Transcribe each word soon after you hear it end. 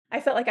I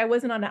felt like I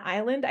wasn't on an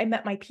island. I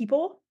met my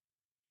people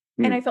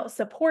and I Mm. felt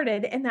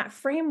supported in that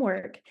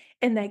framework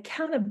and the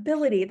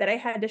accountability that I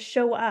had to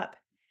show up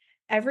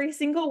every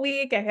single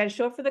week. I had to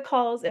show up for the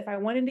calls. If I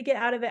wanted to get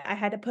out of it, I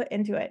had to put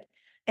into it.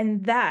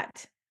 And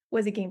that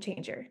was a game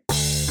changer.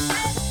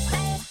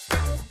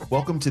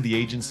 Welcome to the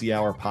Agency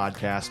Hour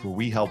podcast, where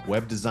we help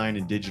web design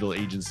and digital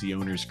agency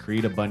owners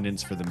create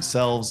abundance for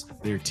themselves,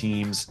 their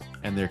teams,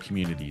 and their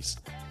communities.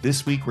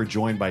 This week, we're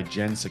joined by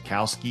Jen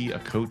Sakowski, a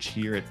coach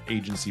here at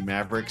Agency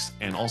Mavericks,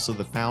 and also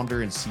the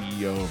founder and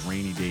CEO of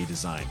Rainy Day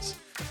Designs.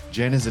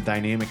 Jen is a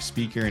dynamic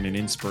speaker and an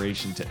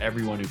inspiration to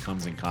everyone who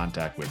comes in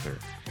contact with her.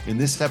 In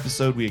this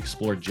episode, we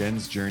explore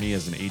Jen's journey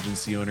as an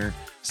agency owner,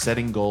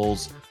 setting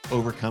goals,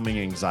 overcoming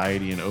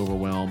anxiety and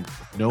overwhelm,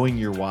 knowing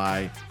your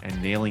why,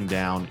 and nailing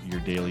down your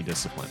daily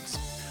disciplines.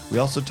 We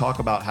also talk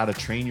about how to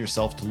train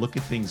yourself to look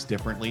at things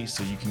differently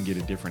so you can get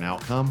a different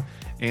outcome.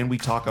 And we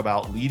talk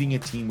about leading a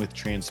team with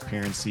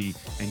transparency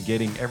and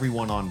getting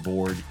everyone on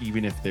board,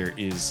 even if there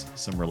is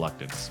some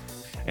reluctance.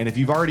 And if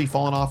you've already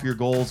fallen off your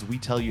goals, we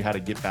tell you how to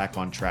get back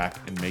on track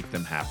and make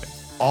them happen.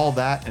 All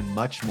that and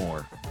much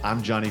more.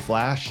 I'm Johnny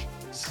Flash.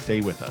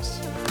 Stay with us.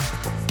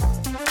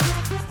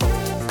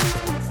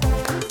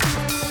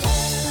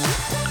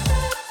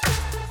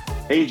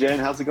 Hey, Jen,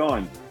 how's it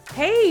going?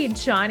 Hey,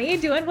 Johnny,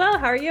 doing well.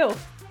 How are you?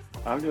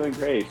 I'm doing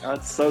great.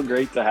 It's so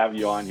great to have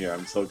you on here.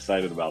 I'm so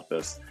excited about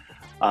this.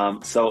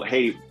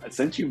 Hey,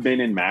 since you've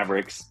been in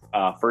Mavericks,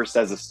 first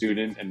as a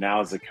student and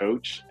now as a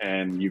coach,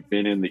 and you've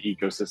been in the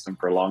ecosystem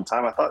for a long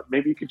time, I thought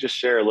maybe you could just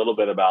share a little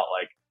bit about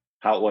like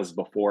how it was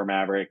before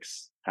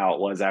Mavericks, how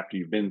it was after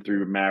you've been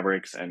through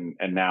Mavericks, and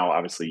now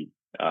obviously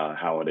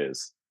how it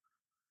is.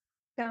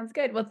 Sounds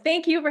good. Well,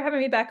 thank you for having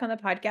me back on the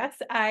podcast.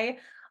 I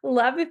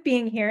love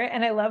being here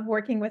and I love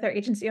working with our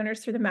agency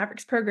owners through the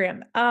Mavericks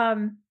program.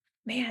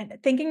 Man,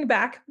 thinking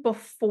back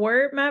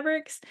before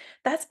Mavericks,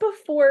 that's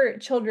before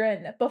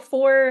children,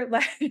 before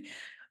like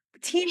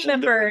team Whole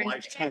different members.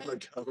 lifetime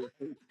ago.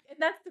 And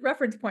that's the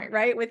reference point,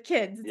 right? With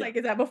kids. It's Yeah. like,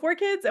 is that before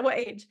kids? At what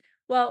age?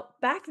 Well,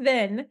 back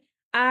then,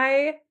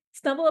 I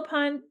stumbled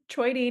upon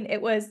Troy Dean.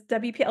 It was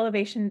WP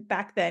Elevation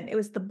back then. It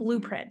was the Mhm,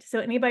 blueprint. So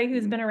anybody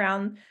who's mhm, been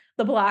around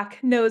the block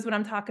knows what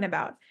I'm talking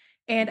about.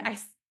 And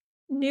mhm,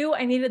 knew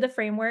I needed the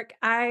framework.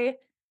 I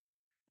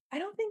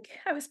don't think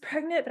I was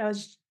pregnant, but I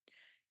was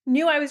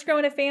knew I was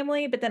growing a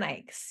family, but then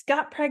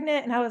got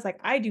pregnant and I was like,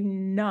 I do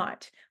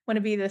not want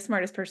to be the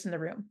smartest person in the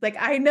room. Like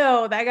I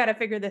know that I got to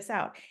figure this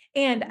out.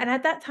 And mhm,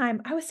 at that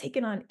time, I was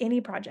taking on any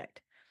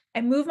project.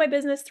 I moved my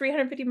business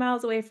 350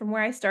 miles away from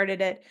where I started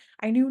it.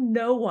 I knew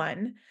no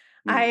one.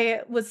 mhm,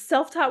 I was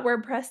self-taught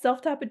WordPress,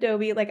 self-taught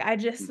Adobe. Like I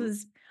just mhm.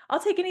 was, I'll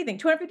take anything.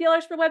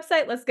 $250 for a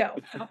website. Let's go.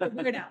 I'll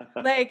figure it out.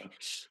 Like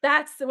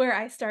that's where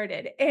I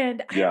started.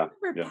 And I Yeah,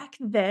 remember yeah. back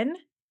then,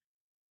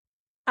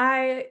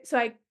 I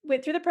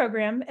went through the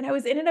program and I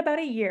was in it about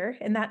a year,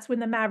 and that's when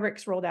the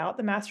Mavericks rolled out,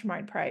 the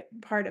mastermind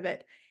part of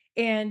it.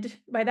 And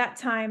by that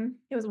time,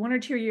 it was 1 or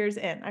 2 years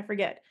in, I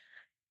forget.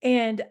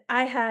 And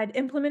I had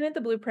implemented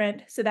the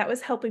blueprint, so that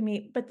was helping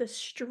me, but the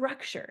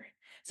structure.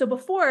 So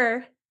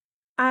before,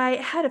 I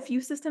had a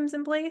few systems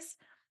in place,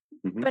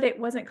 Mhm, but it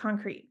wasn't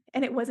concrete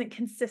and it wasn't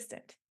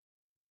consistent.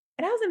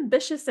 And I was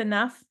ambitious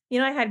enough,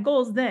 I had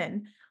goals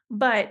then,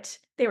 but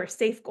they were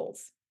safe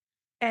goals.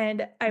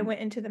 And I mhm, went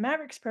into the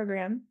Mavericks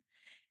program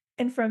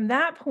and from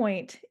that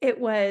point, it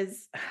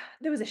was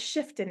there was a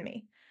shift in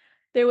me.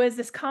 There was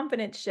this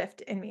confidence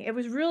shift in me. It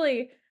was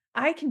really,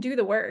 I can do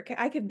the work.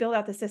 I could build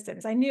out the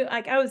systems. I knew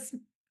like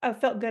I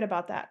felt good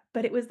about that.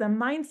 But it was the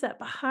mindset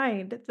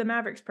behind the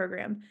Mavericks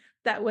program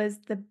that was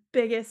the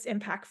biggest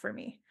impact for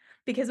me.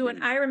 Because when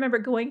mhm. I remember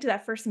going to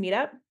that first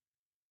meetup,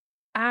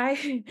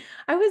 I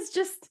I was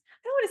just,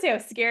 I don't want to say I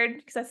was scared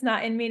because that's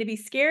not in me to be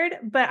scared,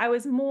 but I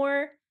was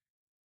more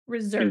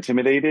reserved.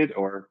 Intimidated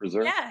or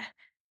reserved? Yeah.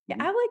 Yeah,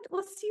 I Mhm, liked,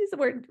 let's use the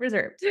word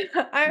reserved.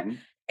 I mhm,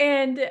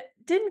 and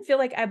didn't feel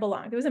like I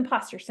belonged. It was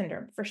imposter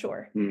syndrome for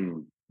sure.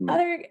 mm, mm,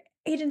 Other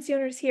agency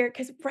owners here,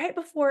 because right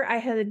before I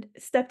had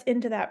stepped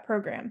into that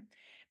program,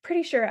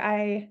 pretty sure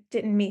I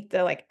didn't meet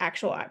the like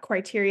actual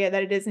criteria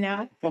that it is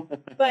now,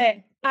 but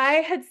I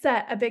had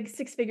set a big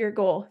six-figure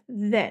goal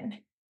then.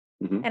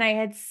 mhm, And I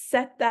had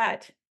set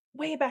that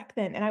way back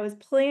then, and I was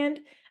planned,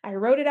 I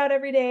wrote it out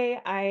every day,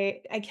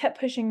 I kept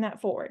pushing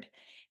that forward,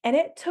 and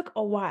it took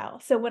a while.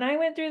 So when I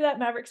went through that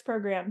Mavericks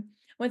program,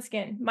 once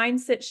again,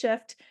 mindset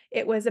shift,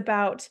 it was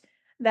about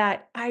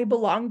that I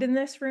belonged in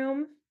this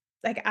room.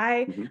 Like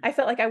mhm, I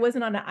felt like I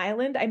wasn't on an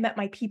island, I met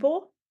my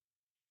people,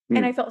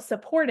 and I mm, felt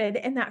supported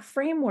in that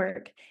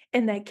framework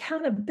and the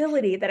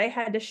accountability that I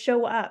had to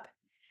show up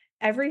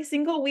every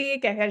single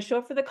week. I had to show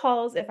up for the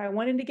calls. If I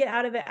wanted to get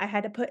out of it, I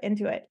had to put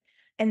into it.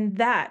 And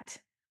that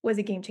was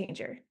a game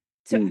changer.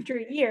 So mm, after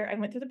a year, I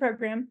went through the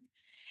program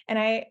and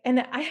I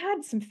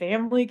had some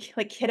family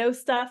like kiddo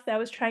stuff that I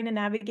was trying to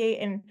navigate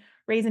and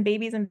raising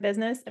babies in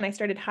business and I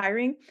started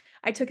hiring.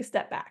 I took a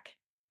step back.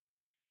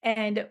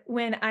 And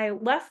when I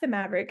left the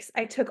Mavericks,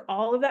 I took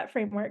all of that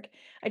framework,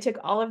 I took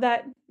all of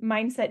that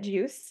mindset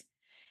juice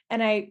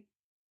and I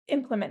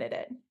implemented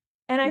it.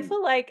 And I Mm.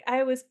 feel like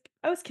I was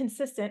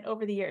consistent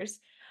over the years.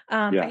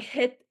 I Yeah.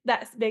 hit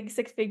that big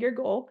six-figure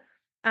goal.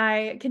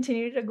 I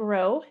continued to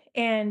grow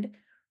and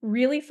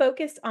really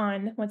focused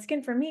on, once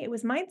again, for me, it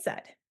was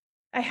mindset.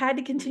 I had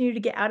to Mm. continue to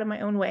get out of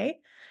my own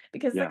way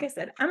because, like Yeah. I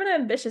said, I'm an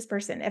ambitious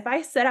person. If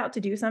I set out to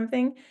do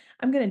something,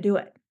 I'm going to do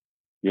it.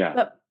 Yeah.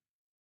 But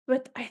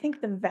but I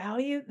think the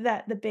value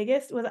that the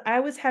biggest was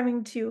I was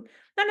having to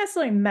not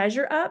necessarily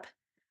measure up,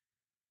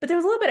 but there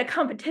was a little bit of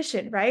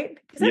competition, right?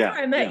 Because that's Yeah.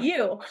 where I met Yeah.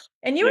 you,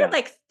 and you were, Yeah.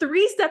 like,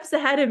 3 steps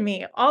ahead of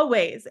me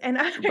always, and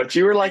But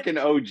you were I like an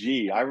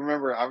OG. I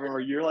remember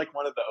you're like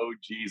one of the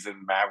OGs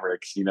in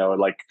Mavericks,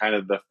 like kind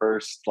of the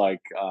first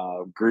like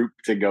group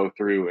to go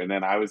through. And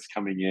then I was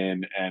coming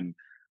in and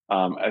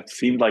it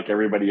seemed like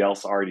everybody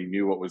else already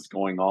knew what was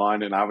going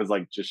on. And I was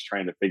like just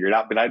trying to figure it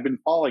out. But I'd been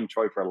following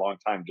Troy for a long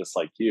time, just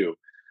like you.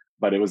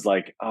 But it was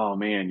like, oh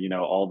man,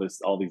 all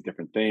these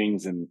different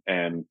things.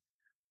 And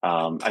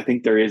I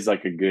think there is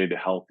like a good,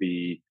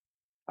 healthy,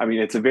 I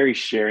mean, it's a very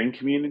sharing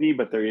community,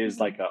 but there is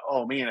like Mhm.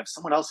 oh man, if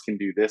someone else can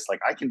do this,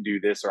 like I can do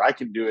this, or I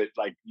can do it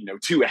like,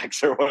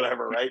 2x or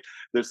whatever, right?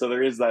 So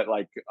there is that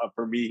like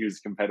for me who's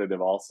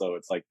competitive also,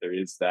 it's like there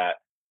is that.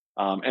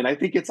 And I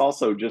think it's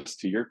also just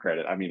to your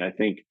credit. I mean, I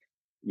think,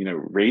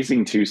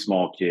 raising two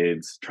small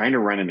kids, trying to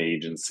run an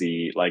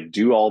agency, like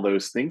do all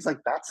those things, like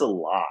that's a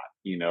lot,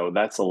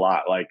 that's a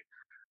lot. Like,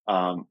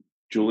 um,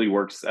 Julie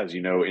works, as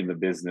you know, in the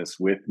business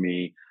with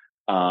me.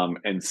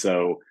 And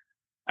so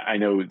I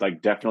know,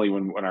 like, definitely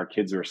when our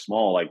kids are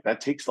small, like that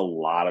takes a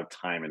lot of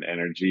time and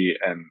energy.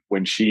 And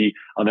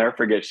I'll never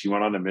forget, she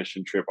went on a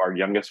mission trip. Our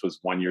youngest was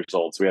 1 years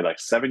old, so we had like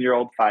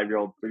 7-year-old,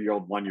 5-year-old,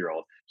 3-year-old,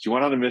 1-year-old. She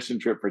went on a mission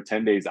trip for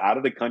 10 days out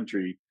of the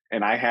country,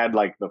 and I had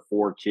like the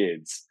four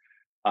kids.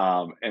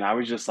 And I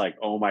was just like,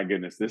 oh my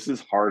goodness, this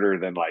is harder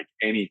than like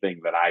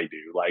anything that I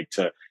do. Like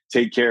to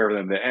take care of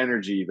them, the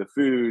energy, the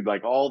food,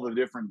 like all the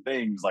different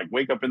things. Like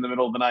wake up in the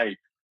middle of the night,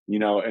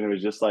 and it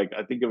was just like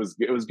I think it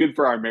was good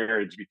for our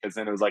marriage because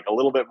then it was like a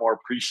little bit more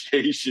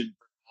appreciation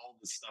for all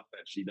the stuff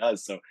that she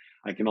does. So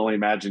I can only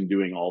imagine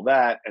doing all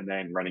that and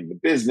then running the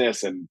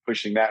business and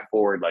pushing that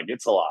forward. Like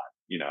it's a lot.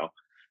 Yeah,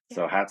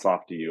 So hats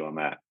off to you on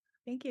that.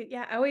 thank you.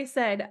 Yeah, I always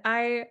said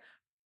I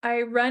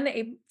run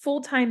a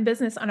full-time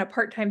business on a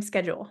part-time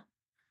schedule.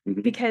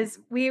 Hmm. Because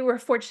we were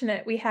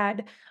fortunate, we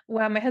had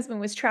while my husband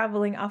was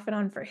traveling off and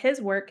on for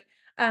his work,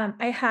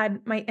 I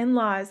had my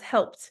in-laws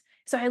helped.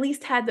 So I at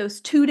least had those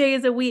 2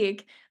 days a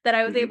week that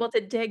I was Hmm. able to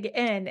dig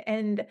in,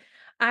 and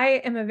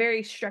I am a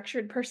very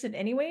structured person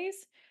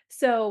anyways.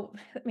 So,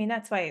 I mean,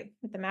 that's why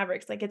with the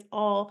Mavericks, like, it's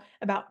all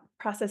about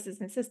processes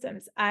and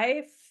systems.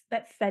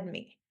 That fed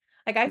me.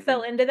 Like, I Hmm.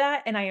 fell into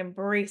that, and I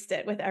embraced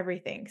it with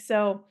everything.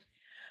 So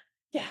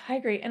yeah, I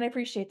agree, and I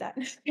appreciate that.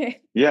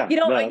 Yeah, no, You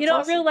that's don't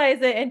awesome.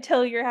 realize it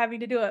until you're having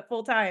to do it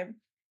full time.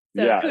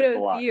 So Yeah, it's a kudos to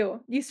lot.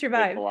 you. You It's a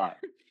survived. lot.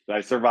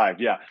 I survived.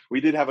 Yeah.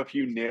 We did have a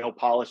few nail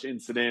polish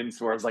incidents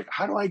where I was like,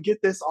 how do I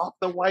get this off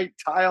the white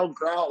tile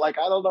grout? Like,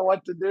 I don't know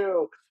what to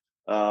do.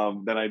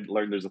 Then I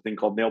learned there's a thing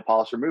called nail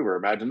polish remover.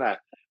 Imagine that.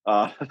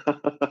 Uh,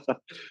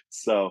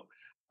 so,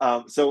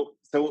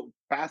 so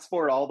fast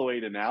forward all the way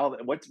to now.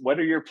 What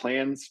are your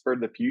plans for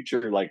the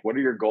future? Like, what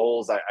are your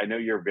goals? I know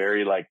you're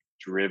very like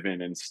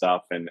driven and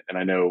stuff, and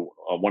I know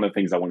one of the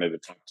things I wanted to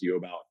talk to you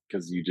about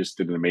because you just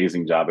did an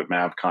amazing job at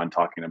MavCon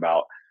talking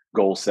about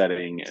goal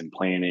setting and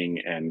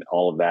planning and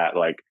all of that.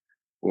 Like,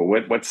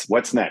 well,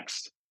 what's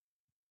next?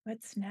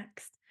 What's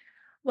next?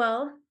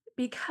 Well,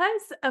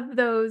 because of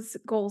those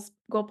goal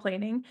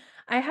planning,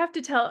 I have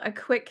to tell a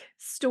quick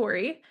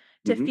story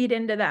to Hmm. feed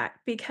into that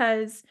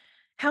because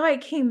how I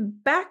came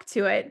back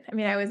to it, I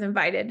mean, I was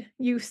invited.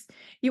 You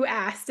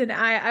asked, and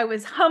I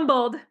was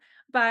humbled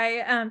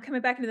by coming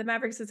back into the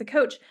Mavericks as a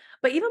coach.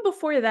 But even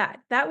before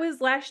that, that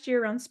was last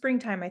year around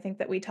springtime, I think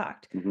that we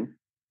talked. Hmm.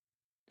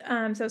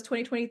 So it was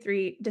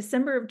 2023,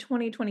 December of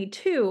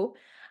 2022,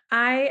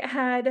 I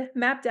had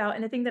mapped out,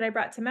 and the thing that I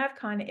brought to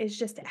MavCon is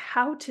just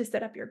how to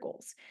set up your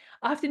goals.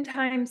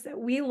 Oftentimes,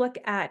 we look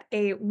at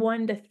a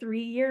 1 to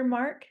 3 year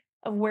mark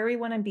of where we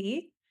want to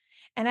be,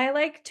 and I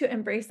like to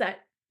embrace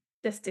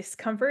this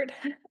discomfort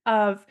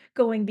of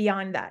going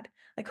beyond that.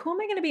 Like, who am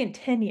I going to be in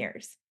 10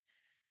 years?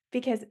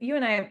 Because you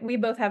and I, we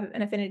both have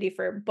an affinity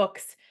for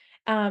books.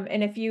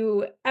 And if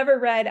you ever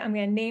read, I'm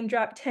going to name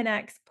drop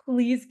 10X,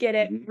 please get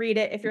it, Hmm. read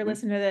it if you're Hmm.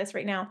 listening to this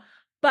right now.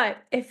 But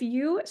if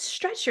you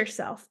stretch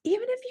yourself,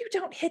 even if you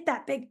don't hit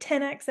that big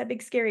 10X, that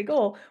big scary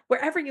goal,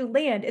 wherever you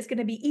land is going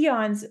to be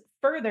eons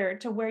further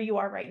to where you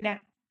are right now.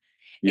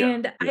 Yeah.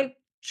 And Yeah. I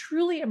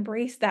truly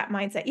embraced that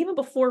mindset. Even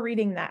before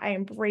reading that, I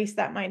embraced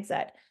that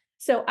mindset.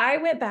 So I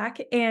went back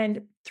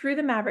and through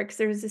the Mavericks,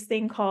 there's this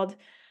thing called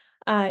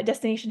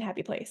Destination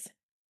Happy Place.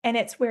 And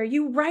it's where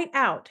you write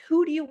out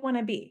who do you want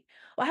to be.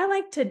 Well, I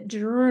like to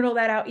journal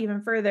that out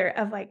even further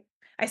of like,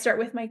 I start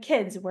with my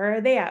kids. Where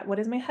are they at? What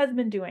is my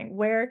husband doing?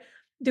 Where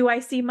do I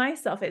see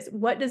myself as?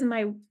 What does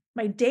my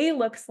day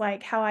looks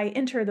like, how I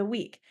enter the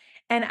week?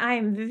 And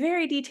I'm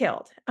very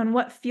detailed on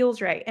what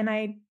feels right. And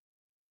I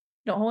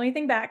don't hold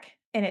anything back.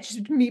 And it's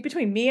just me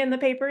between me and the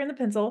paper and the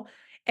pencil.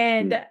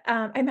 And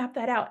Mm. I mapped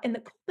that out. And the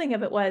cool thing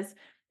of it was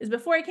is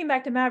before I came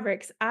back to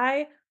Mavericks,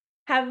 I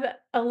have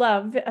a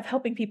love of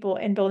helping people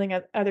and building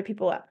other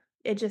people up.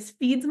 It just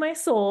feeds my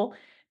soul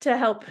to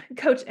help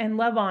coach and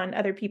love on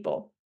other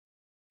people.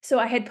 So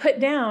I had put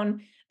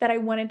down that I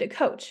wanted to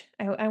coach.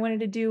 I wanted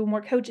to do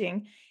more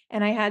coaching,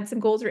 and I had some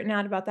goals written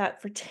out about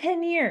that for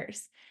 10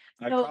 years.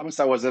 I So promise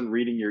I wasn't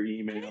reading your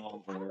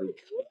email or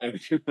oh,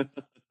 cool.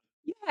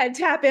 Yeah,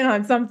 tap in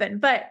on something.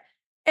 But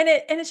and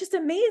it's just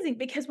amazing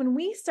because when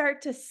we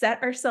start to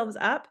set ourselves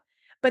up,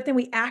 but then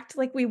we act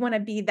like we want to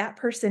be that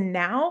person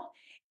now,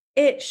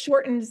 it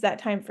shortens that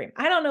time frame.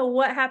 I don't know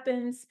what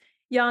happens.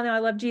 Y'all know I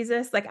love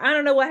Jesus. Like, I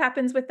don't know what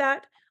happens with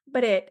that,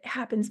 but it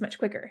happens much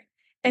quicker.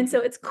 And so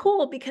Mhm. it's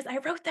cool because I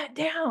wrote that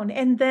down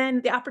and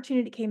then the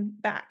opportunity came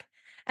back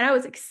and I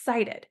was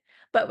excited.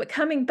 But with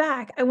coming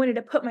back, I wanted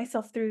to put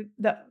myself through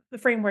the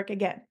framework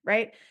again,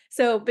 right?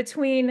 So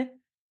between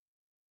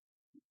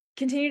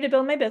continue to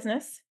build my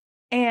business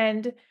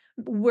and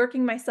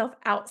working myself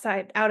out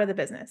of the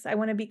business. I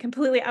want to be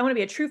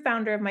a true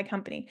founder of my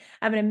company.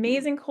 I have an Mhm.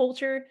 amazing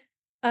culture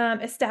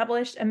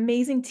established,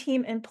 amazing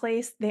team in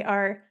place. They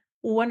are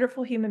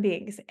wonderful human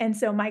beings. And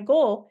so my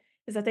goal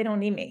is that they don't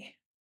need me.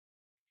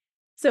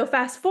 So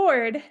fast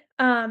forward,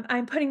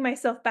 I'm putting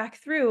myself back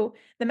through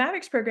the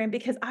Mavericks program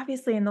because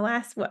obviously in the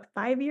last, what,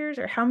 5 years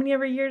or how many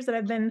ever years that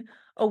I've been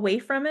away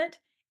from it,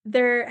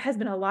 there has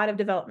been a lot of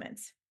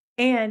developments.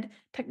 And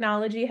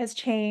technology has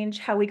changed,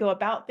 how we go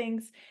about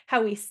things,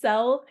 how we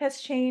sell has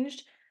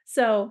changed.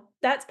 So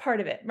that's part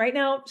of it. Right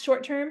now,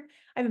 short term,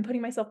 I've been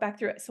putting myself back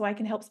through it so I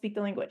can help speak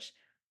the language.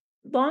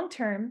 Long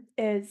term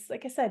is,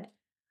 like I said,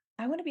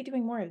 I wanna be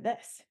doing more of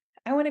this.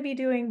 I wanna be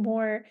doing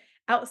more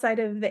outside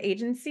of the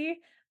agency,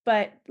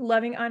 but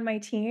loving on my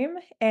team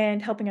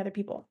and helping other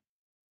people.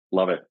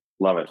 Love it.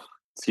 Love it.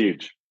 It's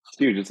huge. It's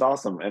huge. It's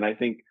awesome. And I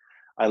think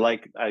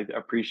I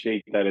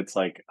appreciate that it's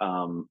like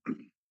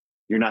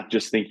you're not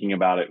just thinking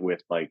about it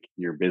with like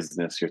your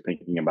business, you're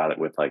thinking about it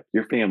with like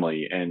your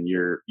family and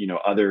your,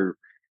 other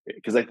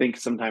because I think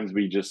sometimes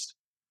we just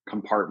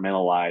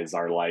compartmentalize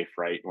our life,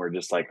 right? We're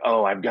just like,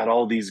 oh, I've got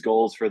all these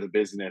goals for the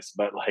business,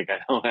 but like I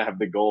don't have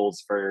the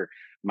goals for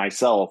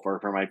myself or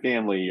for my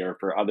family or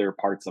for other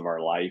parts of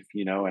our life.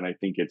 And I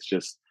think it's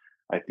just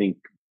I think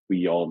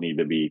we all need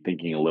to be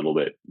thinking a little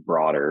bit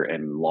broader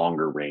and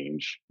longer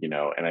range. And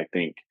I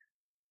think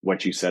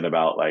what you said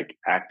about like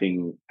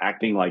acting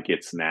like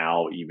it's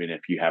now, even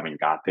if you haven't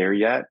got there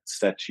yet,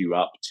 sets you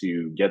up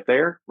to get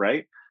there,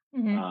 right?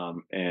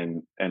 Mhm.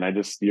 And I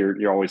just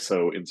you're always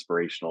so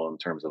inspirational in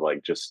terms of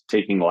like just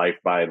taking life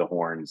by the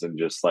horns and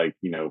just like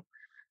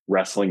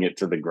wrestling it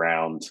to the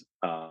ground,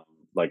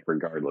 like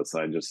regardless.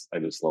 I just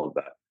love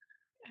that.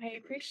 I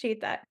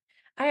appreciate that.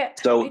 I I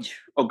So, tr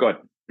oh, good.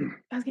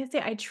 I was gonna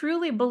say, I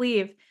truly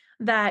believe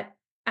that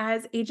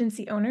as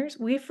agency owners,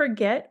 we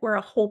forget we're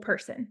a whole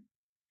person,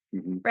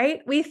 Hmm.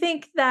 right? We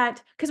think that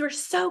because 'cause we're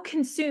so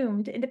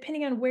consumed, and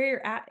depending on where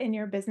you're at in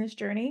your business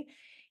journey,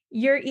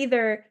 you're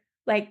either,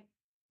 like,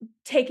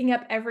 taking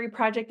up every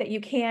project that you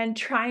can,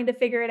 trying to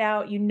figure it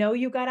out. You know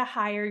you gotta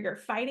hire, you're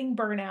fighting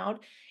burnout.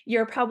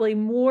 You're probably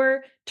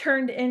more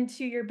turned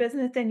into your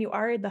business than you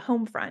are the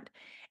home front.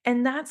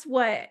 And that's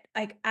what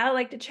like I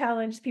like to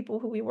challenge people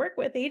who we work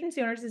with,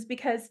 agency owners, is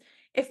because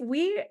if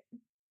we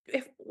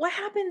if what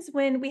happens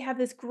when we have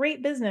this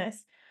great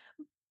business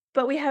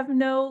but we have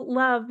no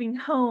loving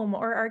home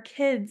or our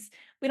kids,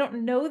 we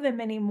don't know them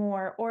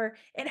anymore, or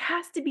it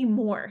has to be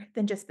more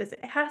than just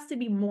business. It has to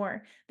be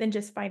more than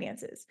just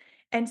finances.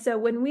 And so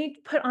when we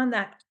put on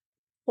that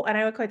and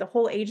I would call it the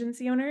whole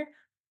agency owner,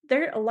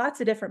 there are lots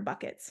of different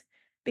buckets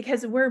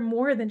because we're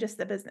more than just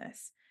the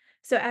business.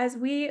 So as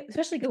we,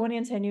 especially going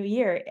into a new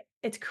year,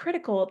 it's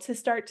critical to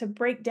start to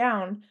break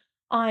down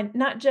on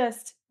not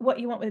just what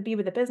you want to be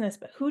with the business,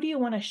 but who do you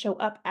want to show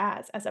up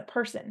as a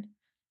person?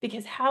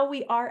 Because how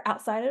we are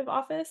outside of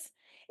office,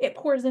 it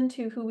pours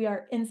into who we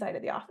are inside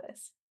of the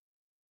office.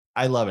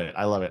 I love it.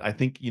 I love it. I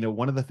think,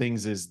 one of the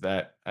things is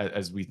that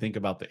as we think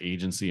about the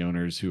agency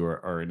owners who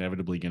are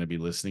inevitably going to be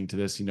listening to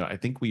this, I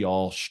think we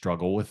all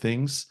struggle with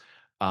things.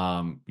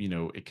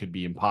 It could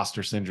be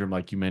imposter syndrome,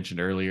 like you mentioned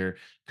earlier,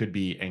 could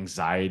be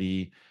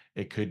anxiety.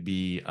 It could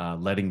be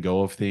letting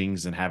go of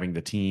things and having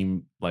the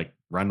team like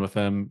run with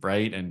them,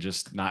 right? And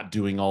just not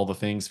doing all the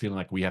things, feeling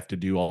like we have to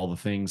do all the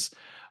things.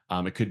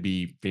 It could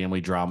be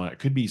family drama. It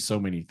could be so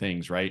many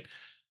things, right?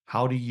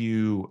 How do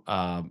you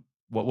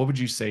what would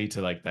you say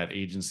to like that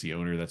agency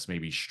owner that's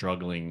maybe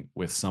struggling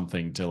with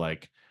something to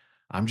like,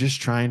 I'm just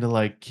trying to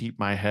like keep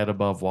my head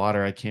above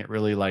water. I can't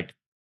really like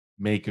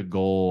make a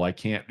goal. I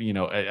can't,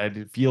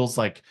 it feels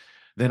like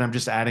then I'm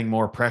just adding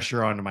more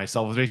pressure onto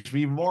myself. It makes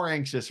me more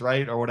anxious,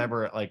 right? Or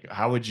whatever. Like,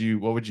 how would you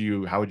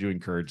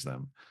encourage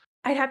them?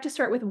 I'd have to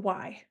start with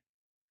why.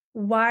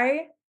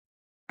 Why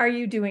are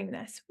you doing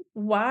this?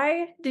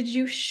 Why did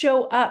you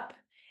show up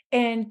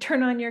and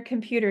turn on your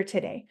computer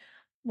today?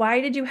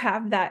 Why did you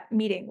have that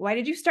meeting? Why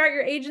did you start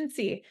your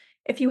agency?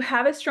 If you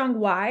have a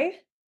strong why,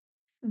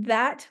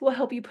 that will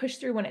help you push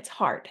through when it's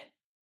hard.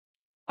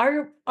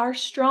 Our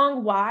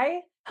strong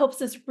why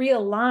helps us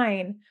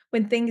realign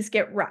when things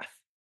get rough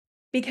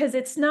because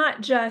it's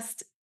not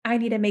just I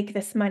need to make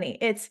this money.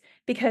 It's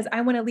because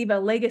I want to leave a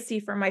legacy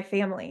for my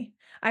family.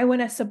 I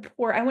want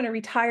to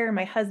retire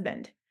my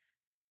husband.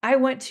 I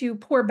want to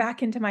pour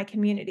back into my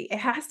community. It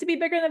has to be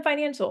bigger than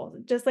financial,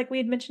 just like we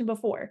had mentioned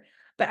before.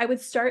 But I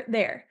would start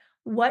there.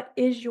 What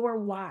is your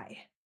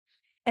why?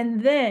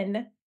 And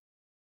then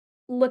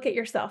look at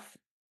yourself.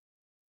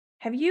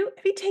 Have you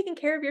taken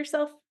care of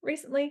yourself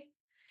recently?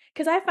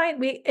 Because I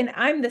find and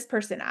I'm this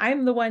person.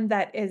 I'm the one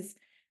that is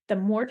the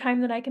more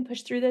time that I can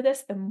push through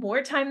this, the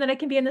more time that I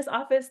can be in this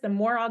office, the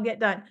more I'll get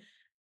done.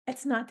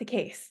 It's not the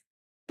case.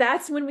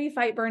 That's when we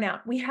fight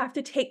burnout. We have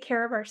to take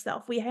care of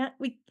ourselves.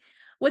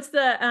 What's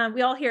the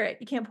we all hear it.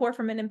 You can't pour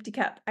from an empty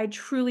cup. I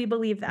truly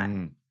believe that.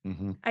 Mm,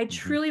 mhm, I mhm,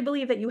 truly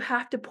believe that you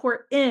have to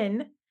pour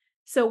in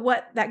so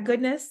what that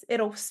goodness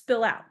it'll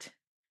spill out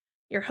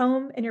your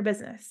home and your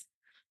business.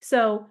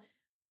 So,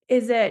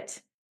 is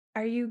it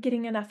are you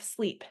getting enough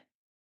sleep?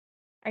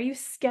 Are you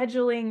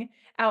scheduling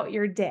out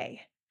your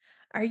day?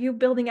 Are you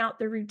building out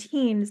the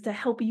routines to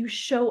help you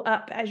show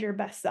up as your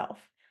best self?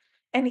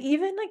 And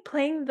even like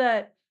playing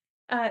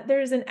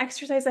there's an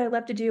exercise I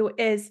love to do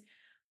is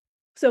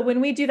so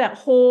when we do that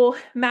whole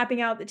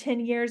mapping out the 10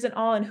 years and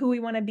all and who we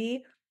want to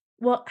be,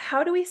 well,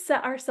 how do we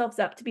set ourselves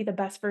up to be the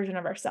best version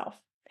of ourselves?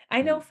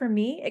 I know mm, for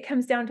me, it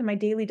comes down to my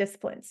daily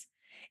disciplines.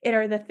 It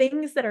are the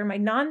things that are my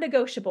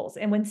non-negotiables.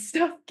 And when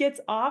stuff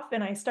gets off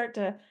and I start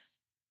to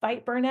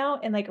fight burnout,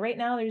 and like right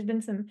now, there's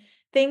been some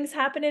things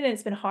happening and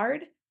it's been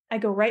hard. I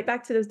go right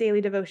back to those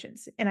daily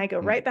devotions and I go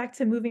mm, right back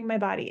to moving my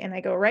body and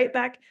I go right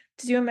back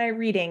to doing my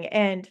reading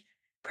and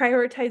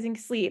prioritizing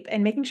sleep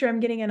and making sure I'm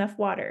getting enough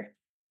water.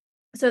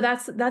 So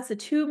that's the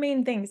two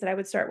main things that I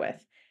would start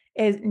with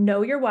is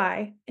know your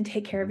why and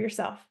take care of mhm,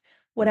 yourself.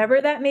 mm,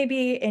 Whatever that may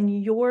be in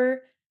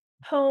your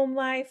home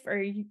life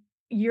or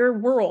your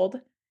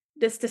world,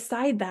 just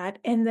decide that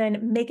and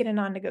then make it a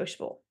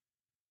non-negotiable.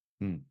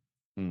 mm,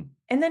 mm.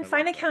 And then I love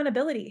find that.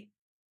 accountability.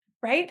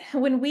 Right?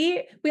 When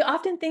we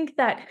often think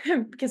that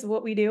because of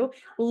what we do,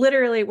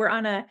 literally we're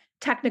on a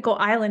technical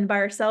island by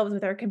ourselves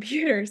with our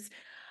computers.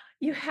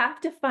 You have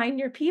to find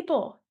your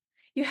people.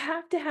 You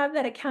have to have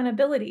that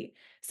accountability.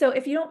 So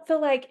if you don't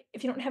feel like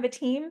if you don't have a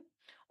team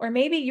or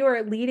maybe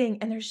you're leading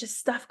and there's just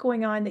stuff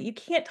going on that you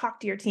can't talk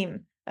to your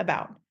team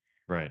about,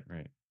 Right,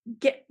 right.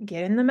 get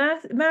in the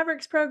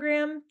Mavericks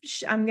program.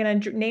 I'm gonna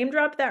name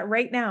drop that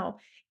right now.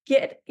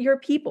 Get your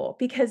people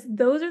because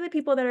those are the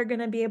people that are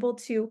gonna be able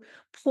to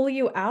pull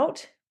you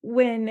out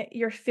when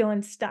you're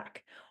feeling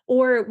stuck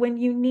or when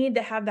you need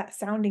to have that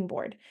sounding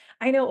board.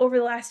 I know over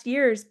the last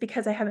years,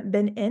 because I haven't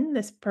been in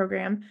this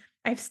program,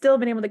 I've still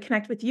been able to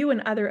connect with you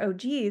and other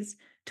OGs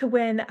to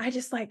when I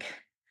just like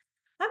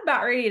I'm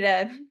about ready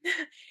to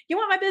you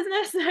want my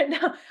business?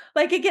 No,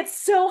 like it gets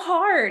so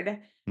hard.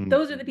 Mm,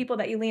 Those are the mhm, people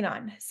that you lean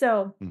on.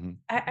 So mhm,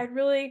 I mhm.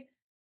 really,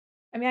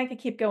 I mean, I could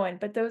keep going,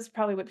 but those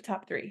probably would be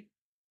top three.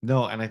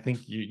 No, and I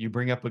think you you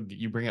bring up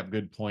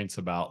good points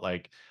about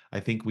like I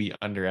think we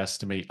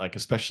underestimate like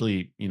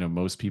especially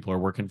most people are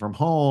working from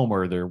home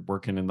or they're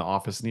working in the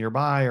office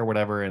nearby or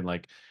whatever, and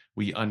like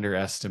we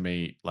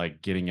underestimate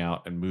like getting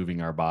out and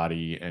moving our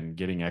body and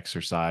getting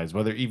exercise,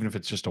 whether even if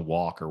it's just a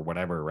walk or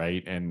whatever,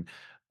 right? And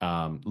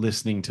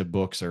listening to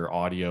books or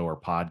audio or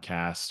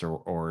podcasts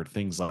or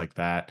things like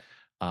that.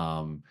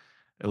 Um,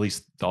 at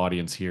least the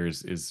audience here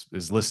is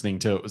listening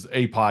to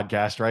a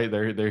podcast, right?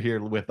 They're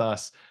here with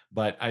us,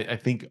 but I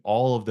think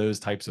all of those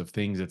types of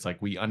things, it's like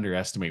we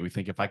underestimate. We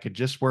think if I could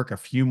just work a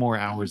few more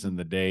hours in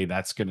the day,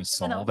 that's going to And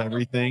solve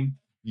everything.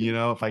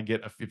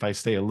 If I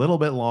stay a little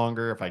bit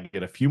longer, if I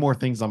get a few more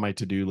things on my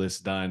to-do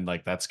list done,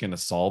 like that's going to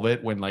solve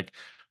it. When like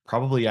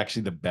probably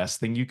actually the best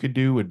thing you could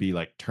do would be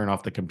like turn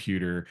off the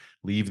computer,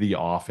 leave the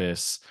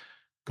office,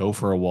 go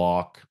for a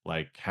walk,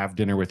 like have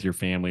dinner with your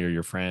family or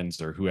your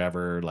friends or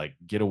whoever, like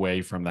get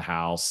away from the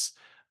house,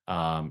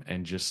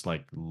 and just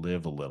like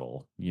live a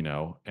little,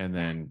 and yeah,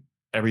 then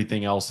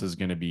everything else is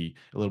going to be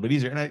a little bit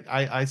easier. And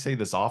I say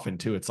this often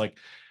too. It's like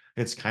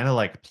it's kind of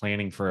like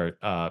planning for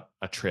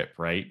a trip,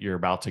 right? You're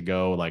about to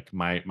go. Like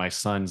my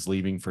son's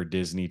leaving for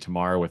Disney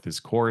tomorrow with his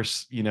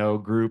course,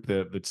 group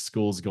that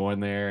school's going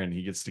there, and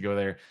he gets to go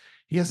there.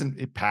 He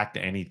hasn't packed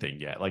anything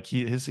yet. Like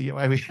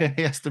I mean,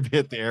 he has to be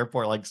at the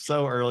airport like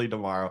so early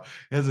tomorrow.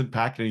 He hasn't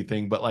packed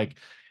anything, but like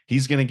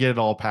he's going to get it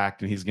all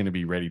packed and he's going to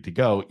be ready to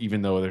go,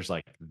 even though there's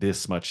like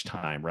this much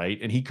time, right?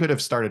 And he could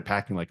have started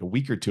packing like a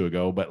week or two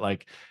ago, but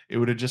like it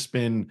would have just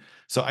been.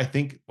 So I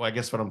think, well, I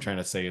guess what I'm trying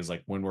to say is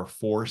like when we're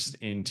forced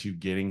into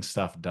getting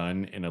stuff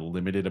done in a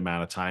limited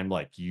amount of time,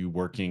 like you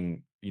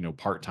working,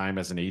 part time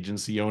as an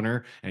agency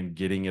owner and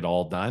getting it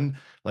all done,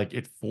 like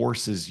it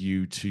forces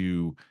you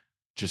to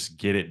just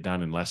get it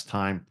done in less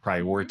time,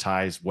 mhm,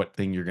 prioritize what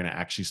thing you're going to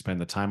actually spend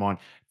the time on,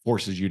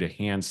 forces you to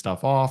hand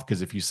stuff off.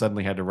 Because if you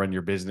suddenly had to run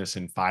your business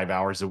in 5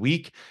 hours a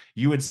week,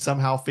 you would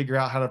somehow figure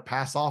out how to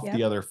pass off the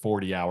yep, other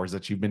 40 hours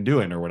that you've been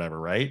doing or whatever,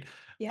 right?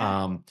 yeah,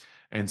 Um,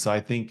 and so I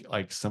think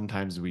like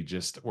sometimes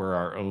we're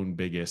our own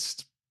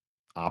biggest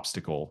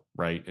obstacle,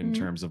 right? In mhm,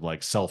 terms of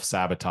like self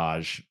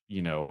sabotage,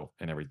 and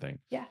everything.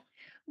 yeah.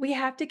 We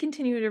have to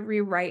continue to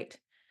rewrite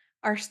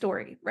our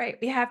story, right?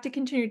 We have to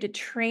continue to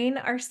train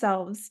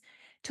ourselves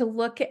to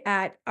look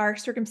at our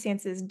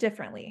circumstances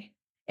differently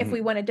if we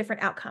Mhm. want a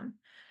different outcome.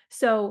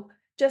 So,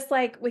 just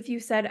like with you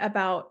said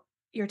about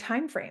your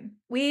time frame,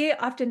 we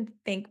often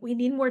think we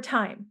need more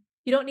time.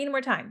 You don't need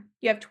more time.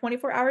 You have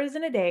 24 hours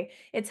in a day.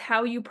 It's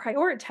how you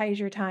prioritize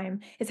your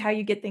time, is how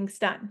you get things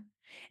done.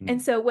 And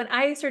Mm. so when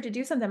I start to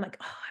do something, I'm like,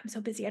 oh, I'm so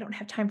busy. I don't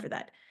have time for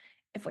that.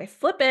 If I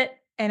flip it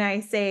and I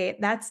say,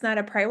 that's not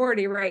a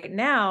priority right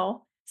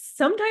now,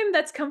 sometimes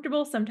that's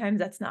comfortable, sometimes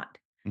that's not.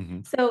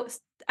 Mhm. So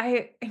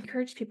I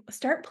encourage people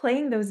start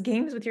playing those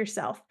games with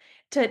yourself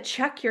to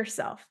check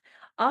yourself.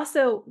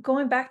 Also,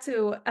 going back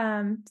to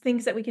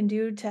things that we can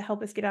do to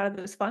help us get out of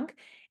those funk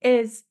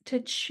is to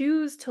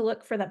choose to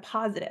look for the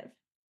positive.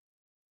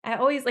 I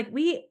always like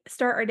we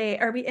start our day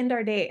or we end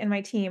our day in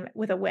my team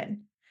with a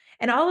win.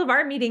 And all of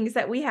our meetings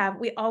that we have,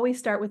 we always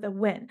start with a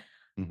win.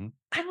 Mhm.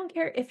 I don't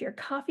care if your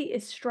coffee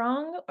is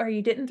strong or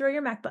you didn't throw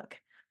your MacBook.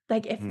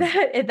 Like if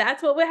Mm.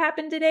 that's what would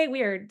happen today,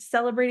 we are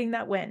celebrating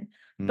that win.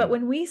 But Mm.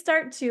 when we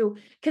start to,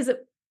 because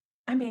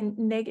I mean,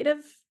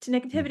 negative to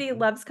negativity Mhm.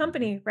 loves Mhm.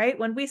 company, right?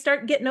 When we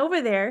start getting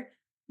over there,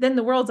 then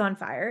the world's on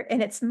fire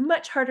and it's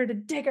much harder to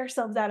dig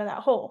ourselves out of that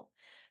hole.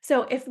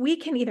 So if we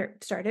can either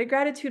start a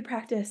gratitude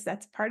practice,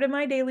 that's part of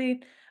my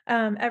daily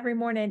every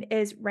morning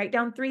is write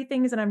down 3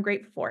 things that I'm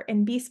grateful for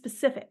and be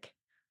specific.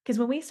 Because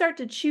when we start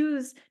to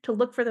choose to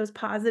look for those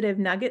positive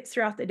nuggets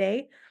throughout the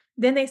day,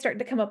 then they start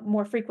to come up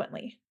more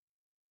frequently.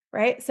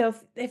 Right? So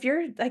if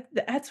you're like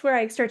that's where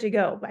I start to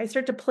go. I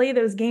start to play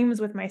those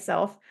games with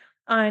myself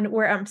on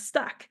where I'm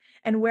stuck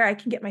and where I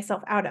can get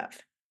myself out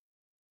of.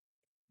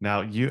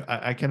 Now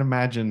I can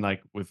imagine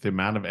like with the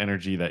amount of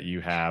energy that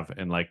you have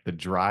and like the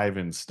drive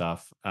and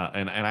stuff,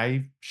 and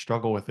I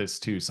struggle with this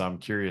too. So I'm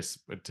curious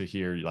to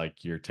hear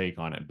like your take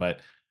on it. But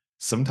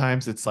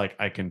sometimes it's like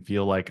I can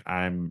feel like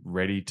I'm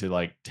ready to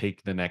like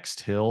take the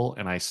next hill,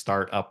 and I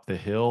start up the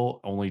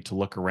hill only to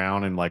look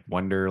around and like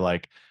wonder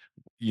like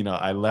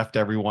I left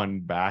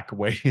everyone back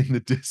way in the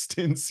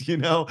distance,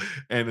 and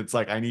it's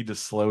like I need to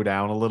slow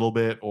down a little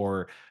bit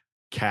or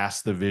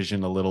cast the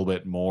vision a little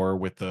bit more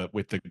with the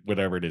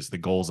whatever it is, the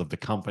goals of the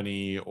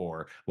company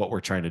or what we're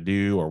trying to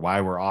do or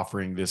why we're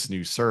offering this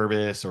new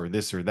service or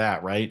this or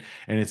that, right?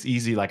 And it's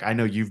easy, like I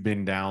know you've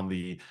been down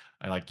the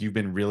like you've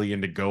been really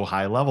into go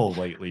high level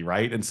lately,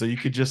 right? And so you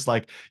could just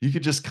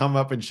come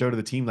up and show to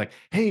the team like,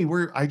 hey,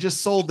 I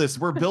just sold this,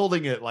 we're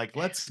building it, like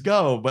let's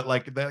go. But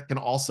like that can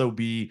also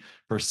be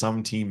for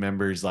some team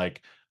members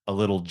like a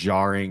little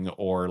jarring,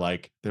 or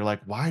like they're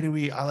like, why do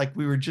we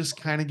were just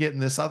kind of getting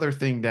this other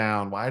thing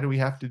down, why do we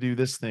have to do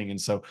this thing? And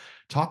so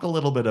talk a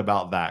little bit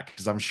about that,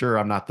 because I'm sure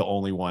I'm not the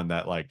only one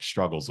that like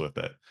struggles with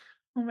it.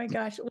 Oh my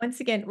gosh. Once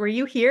again, were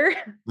you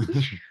here?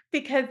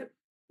 Because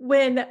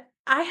when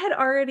I had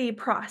already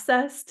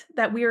processed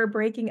that we were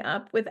breaking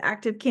up with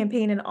Active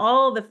Campaign and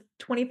all the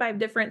 25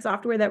 different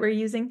software that we're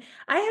using,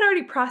 I had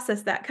already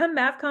processed that. Come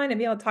MavCon and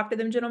be able to talk to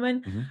them,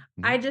 gentlemen. Mhm,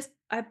 mhm,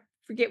 I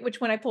forget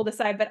which one I pulled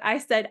aside, but I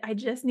said, I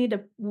just need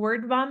to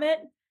word vomit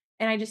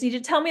and I just need you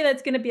to tell me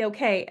that's going to be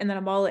okay. And then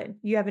I'm all in.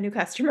 You have a new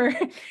customer.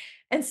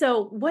 And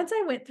so once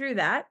I went through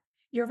that,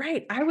 you're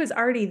right. I was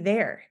already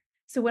there.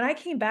 So when I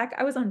came back,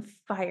 I was on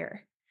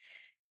fire.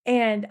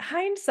 And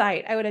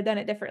hindsight, I would have done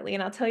it differently,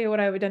 and I'll tell you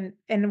what I would have done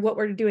and what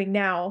we're doing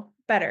now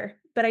better.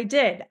 But I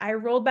did. I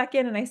rolled back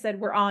in and I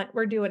said,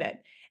 we're doing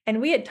it."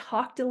 And we had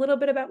talked a little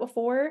bit about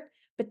before,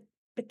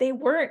 but they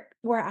weren't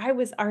where I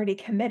was already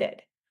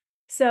committed.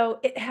 So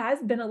it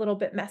has been a little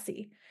bit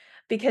messy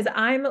because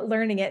I'm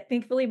learning it.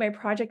 Thankfully, my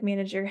project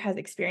manager has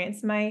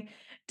experience. My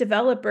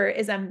developer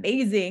is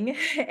amazing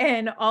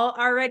and all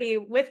already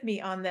with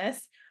me on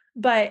this,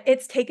 but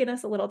it's taken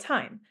us a little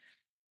time.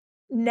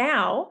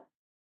 Now,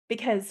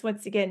 because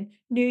once again,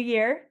 new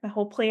year, my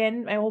whole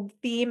plan, my whole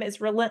theme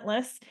is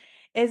relentless,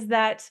 is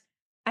that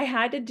I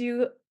had to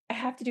do I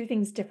have to do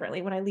things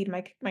differently when I lead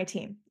my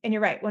team. And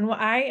you're right, when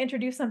I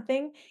introduce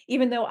something,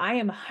 even though I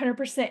am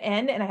 100%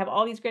 in and I have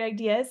all these great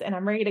ideas and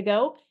I'm ready to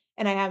go,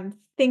 and I am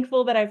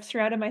thankful that I've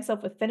surrounded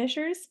myself with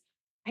finishers,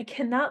 I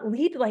cannot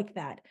lead like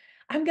that.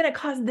 I'm going to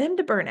cause them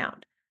to burn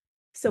out.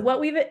 So what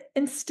we've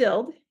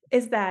instilled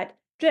is that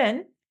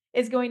Jen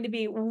is going to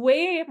be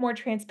way more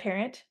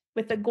transparent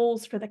with the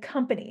goals for the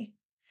company.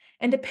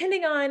 And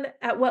depending on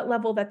at what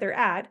level that they're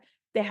at,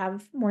 they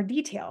have more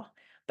detail.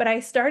 But I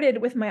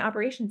started with my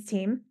operations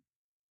team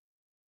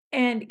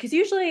and because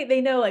usually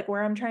they know like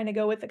where I'm trying to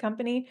go with the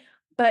company,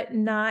 but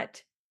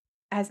not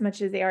as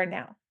much as they are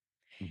now.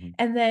 mhm,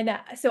 And then,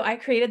 so I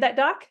created that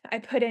doc. I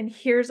put in,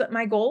 here's what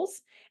my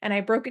goals, and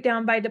I broke it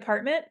down by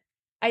department.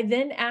 I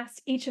then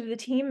asked each of the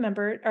team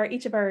member or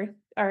each of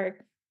our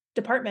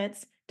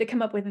departments to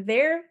come up with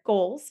their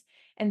goals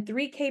and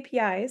 3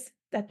 KPIs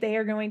that they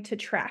are going to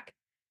track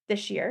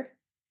this year.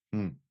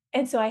 mm,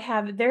 And so I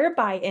have their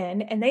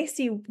buy-in and they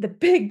see the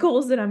big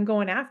goals that I'm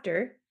going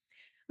after.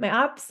 My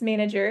ops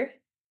manager,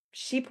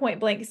 she point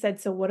blank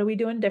said, "So what are we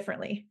doing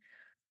differently?"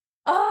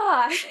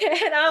 Ah,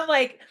 and I'm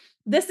like,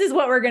 "This is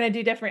what we're gonna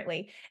do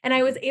differently." And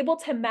I was mhm, able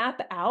to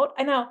map out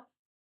I know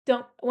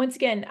don't once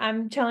again,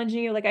 I'm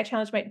challenging you like I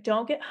challenged my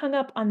don't get hung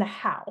up on the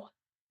how,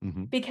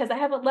 Mhm. because I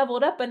haven't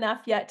leveled up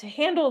enough yet to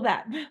handle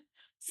that.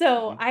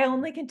 So, Mhm. I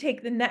only can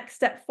take the next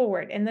step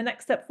forward, and the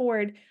next step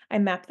forward, I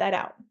mapped that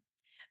out.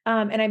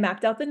 And I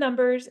mapped out the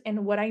numbers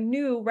and what I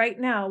knew right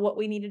now, what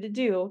we needed to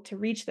do to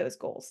reach those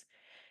goals.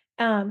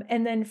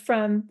 And then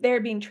from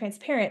there being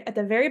transparent, at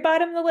the very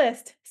bottom of the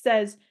list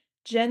says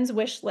Jen's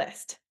wish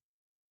list.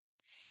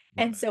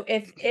 And so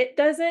if it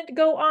doesn't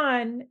go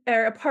on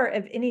or a part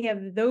of any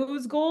of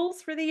those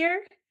goals for the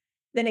year,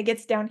 then it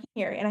gets down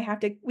here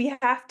and we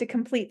have to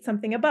complete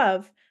something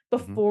above Mhm.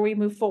 before we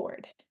move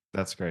forward.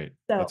 That's great.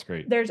 So That's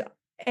great.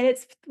 and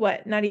it's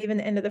what, not even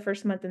the end of the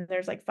first month and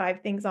there's like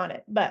 5 things on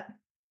it, but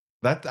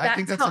That I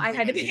think that's that's how a I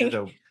great had to idea be.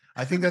 though.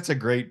 I think that's a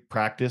great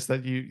practice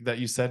that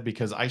you said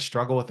because I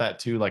struggle with that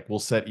too. Like we'll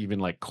set even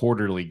like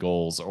quarterly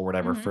goals or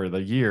whatever Mhm. for the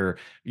year.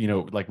 You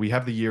know, like we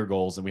have the year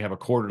goals and we have a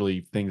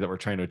quarterly thing that we're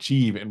trying to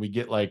achieve, and we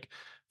get like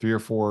 3 or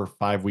 4 or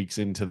 5 weeks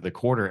into the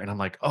quarter, and I'm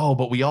like, oh,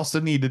 but we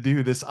also need to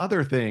do this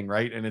other thing,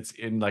 right? And it's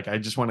in like I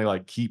just want to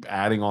like keep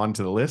adding on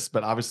to the list,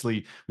 but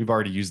obviously we've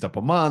already used up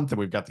a month and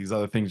we've got these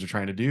other things we're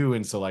trying to do,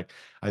 and so like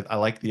I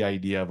like the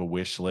idea of a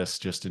wish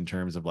list just in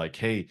terms of like,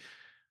 hey,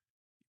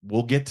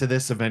 we'll get to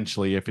this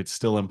eventually if it's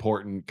still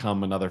important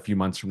come another few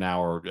months from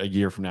now or a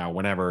year from now,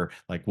 whenever,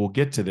 like we'll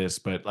get to this,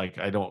 but like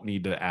I don't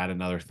need to add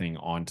another thing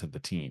onto the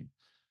team.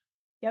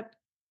 Yep,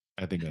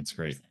 I think that's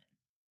great. 100%.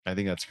 I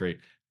think that's great.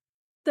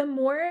 The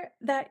more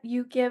that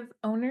you give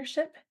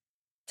ownership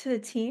to the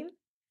team,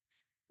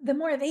 the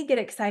more they get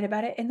excited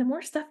about it and the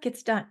more stuff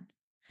gets done.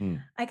 Hmm.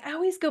 Like, I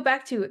always go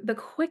back to the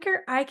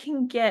quicker I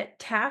can get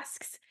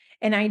tasks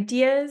and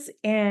ideas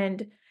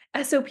and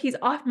SOPs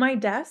off my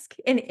desk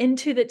and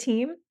into the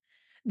team,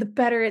 the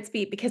better it's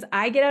be because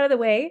I get out of the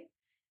way,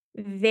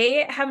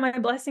 they have my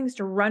blessings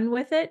to run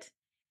with it,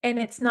 and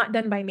it's not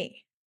done by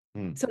me.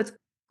 Hmm. So it's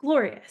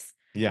glorious.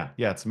 Yeah,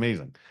 yeah, it's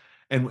amazing.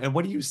 And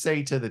what do you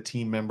say to the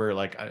team member?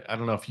 Like, I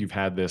don't know if you've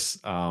had this,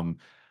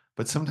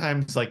 but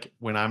sometimes like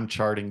when I'm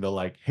charting the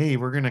like, hey,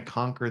 we're gonna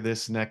conquer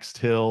this next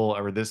hill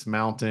or this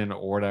mountain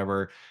or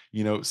whatever,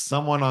 you know,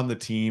 someone on the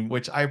team,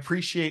 which I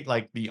appreciate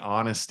like the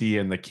honesty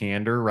and the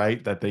candor,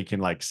 right? That they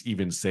can like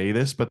even say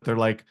this, but they're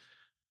like,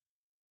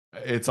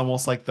 it's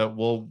almost like the,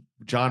 well,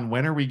 John,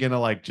 when are we gonna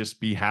like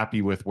just be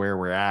happy with where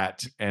we're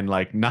at and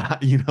like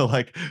not, you know,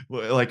 like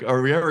like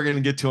are we ever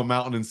gonna get to a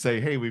mountain and say,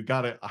 hey, we've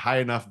got a high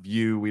enough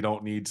view, we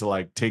don't need to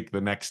like take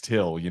the next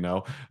hill, you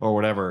know, or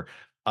whatever.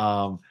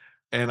 Um,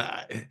 and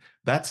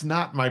that's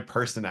not my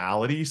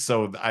personality.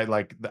 So I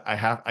like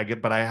I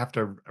get, but I have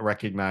to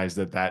recognize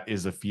that that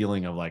is a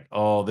feeling of like,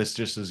 oh, this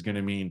just is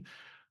gonna mean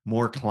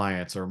more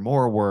clients or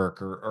more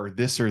work or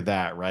this or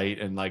that, right?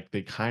 And like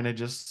they kind of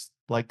just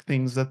like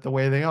things that the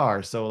way they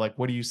are. So like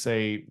what do you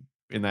say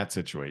in that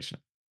situation?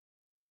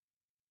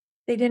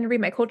 They didn't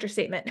read my culture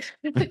statement.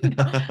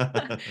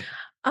 No.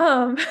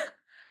 Um,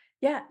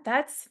 yeah,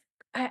 that's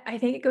I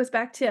think it goes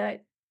back to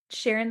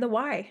sharing the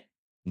why.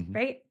 Mhm.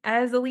 Right?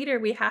 As a leader,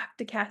 we have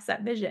to cast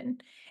that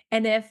vision.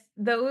 And if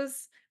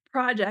those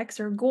projects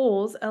or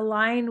goals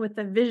align with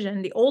the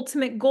vision, the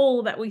ultimate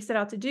goal that we set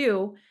out to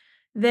do,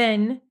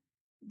 then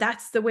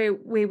that's the way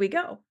we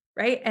go,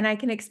 right? And I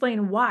can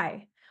explain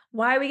why.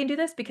 Why we can do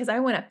this because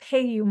I want to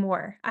pay you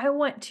more. I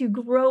want to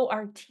grow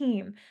our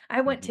team.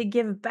 I want Mhm. to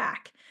give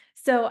back.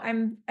 So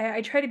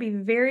I try to be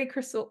very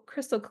crystal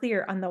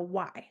clear on the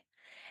why.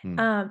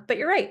 Mm. But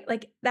you're right,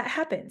 like, that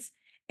happens,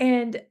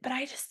 but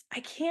I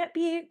can't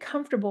be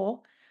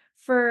comfortable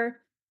for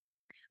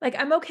like,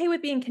 I'm okay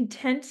with being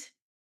content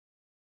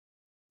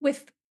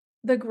with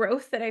the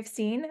growth that I've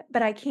seen,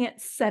 but I can't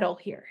settle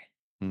here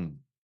Mm.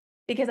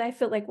 because I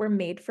feel like we're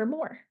made for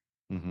more.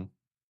 Mhm.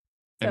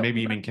 And So,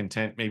 maybe even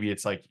content, maybe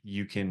it's like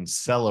you can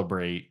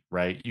celebrate,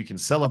 right? You can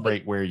right,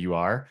 celebrate where you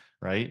are,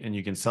 right? And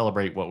you can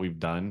celebrate what we've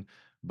done,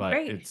 but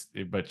right.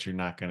 but you're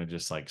not going to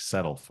just like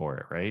settle for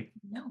it, right?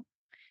 No,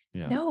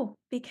 Yeah. no,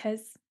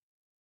 because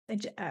I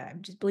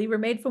just believe we're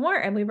made for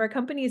more. I believe our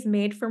company is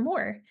made for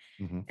more.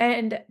 Mhm.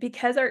 And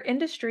because our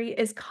industry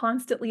is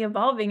constantly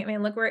evolving, I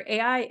mean, look where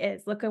AI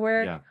is, look at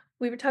where Yeah.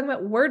 we were talking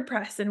about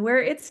WordPress and where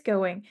it's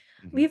going.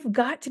 Mhm. We've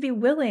got to be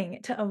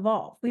willing to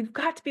evolve. We've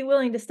got to be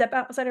willing to step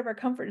outside of our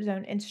comfort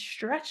zone and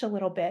stretch a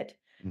little bit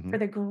for Mhm.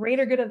 the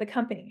greater good of the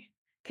company.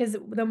 Because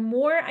the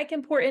more I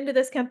can pour into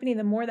this company,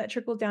 the more that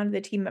trickles down to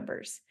the team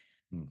members.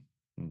 Mm.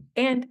 Mm.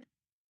 And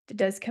it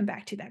does come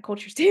back to that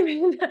culture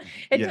statement. Mhm.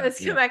 It Yeah, does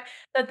come yeah. back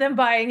that them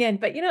buying in,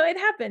 but it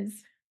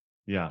happens.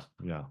 Yeah,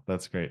 yeah,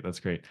 that's great. That's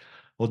great.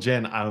 Well,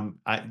 Jen,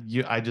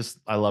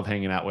 I love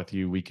hanging out with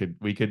you. We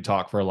could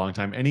talk for a long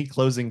time. Any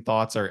closing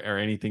thoughts or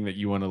anything that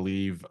you want to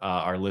leave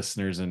our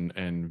listeners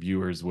and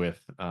viewers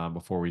with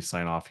before we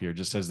sign off here?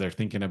 Just as they're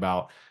thinking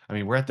about, I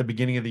mean, we're at the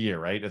beginning of the year,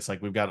 right? It's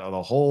like we've got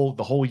the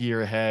whole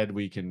year ahead.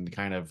 We can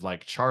kind of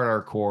like chart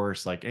our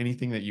course. Like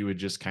anything that you would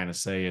just kind of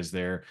say is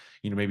there,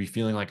 maybe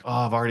feeling like, oh,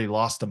 I've already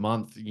lost a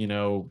month,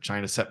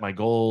 trying to set my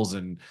goals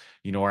and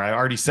or I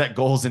already set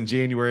goals in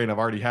January and I've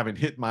already haven't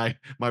hit my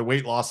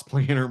weight loss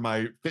plan or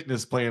my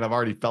fitness plan. I've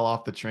already fell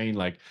off the train.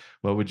 Like,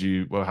 what would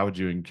you, well, how would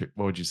you,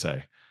 what would you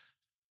say?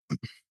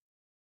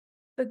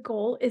 The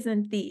goal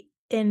isn't the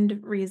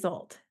end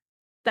result.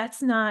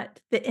 That's not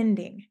the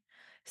ending.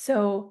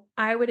 So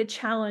I would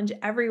challenge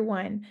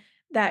everyone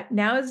that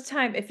now is the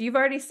time. If you've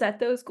already set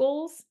those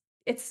goals,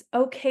 it's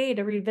okay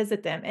to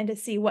revisit them and to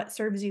see what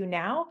serves you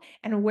now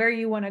and where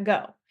you want to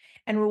go.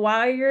 And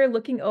while you're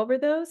looking over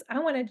those, I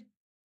want to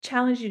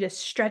challenge you to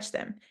stretch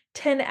them,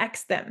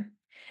 10x them,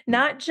 Mm,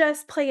 not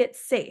just play it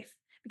safe.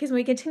 Because when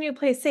we continue to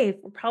play safe,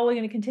 we're probably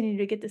going to continue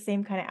to get the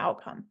same kind of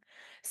outcome.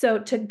 So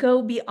to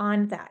go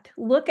beyond that,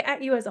 look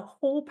at you as a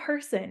whole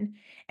person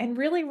and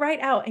really write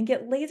out and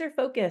get laser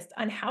focused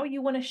on how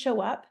you want to show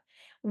up,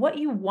 what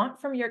you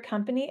want from your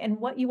company, and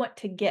what you want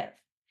to give.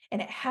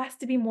 And it has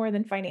to be more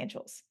than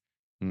financials.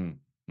 Mm,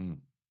 mm.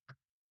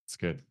 It's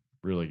good.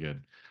 Really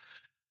good.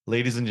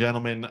 Ladies and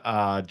gentlemen,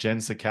 Jen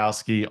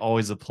Sakowski,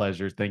 always a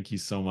pleasure. Thank you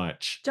so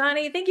much.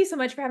 Johnny, thank you so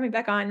much for having me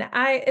back on.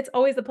 It's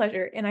always a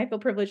pleasure and I feel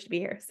privileged to be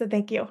here. So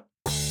thank you.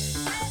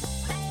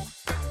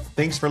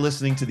 Thanks for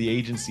listening to the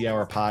Agency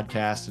Hour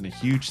podcast, and a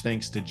huge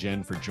thanks to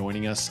Jen for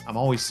joining us. I'm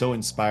always so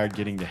inspired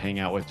getting to hang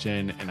out with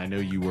Jen, and I know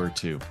you were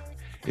too.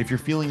 If you're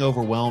feeling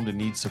overwhelmed and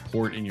need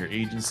support in your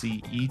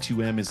agency,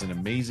 E2M is an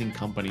amazing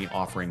company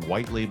offering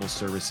white label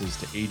services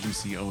to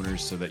agency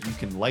owners so that you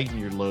can lighten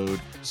your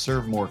load,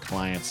 serve more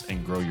clients,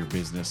 and grow your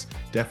business.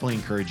 Definitely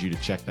encourage you to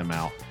check them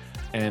out.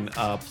 And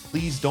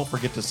please don't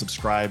forget to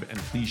subscribe, and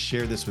please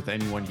share this with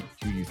anyone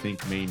who you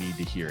think may need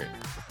to hear it.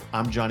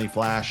 I'm Johnny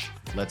Flash.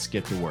 Let's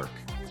get to work.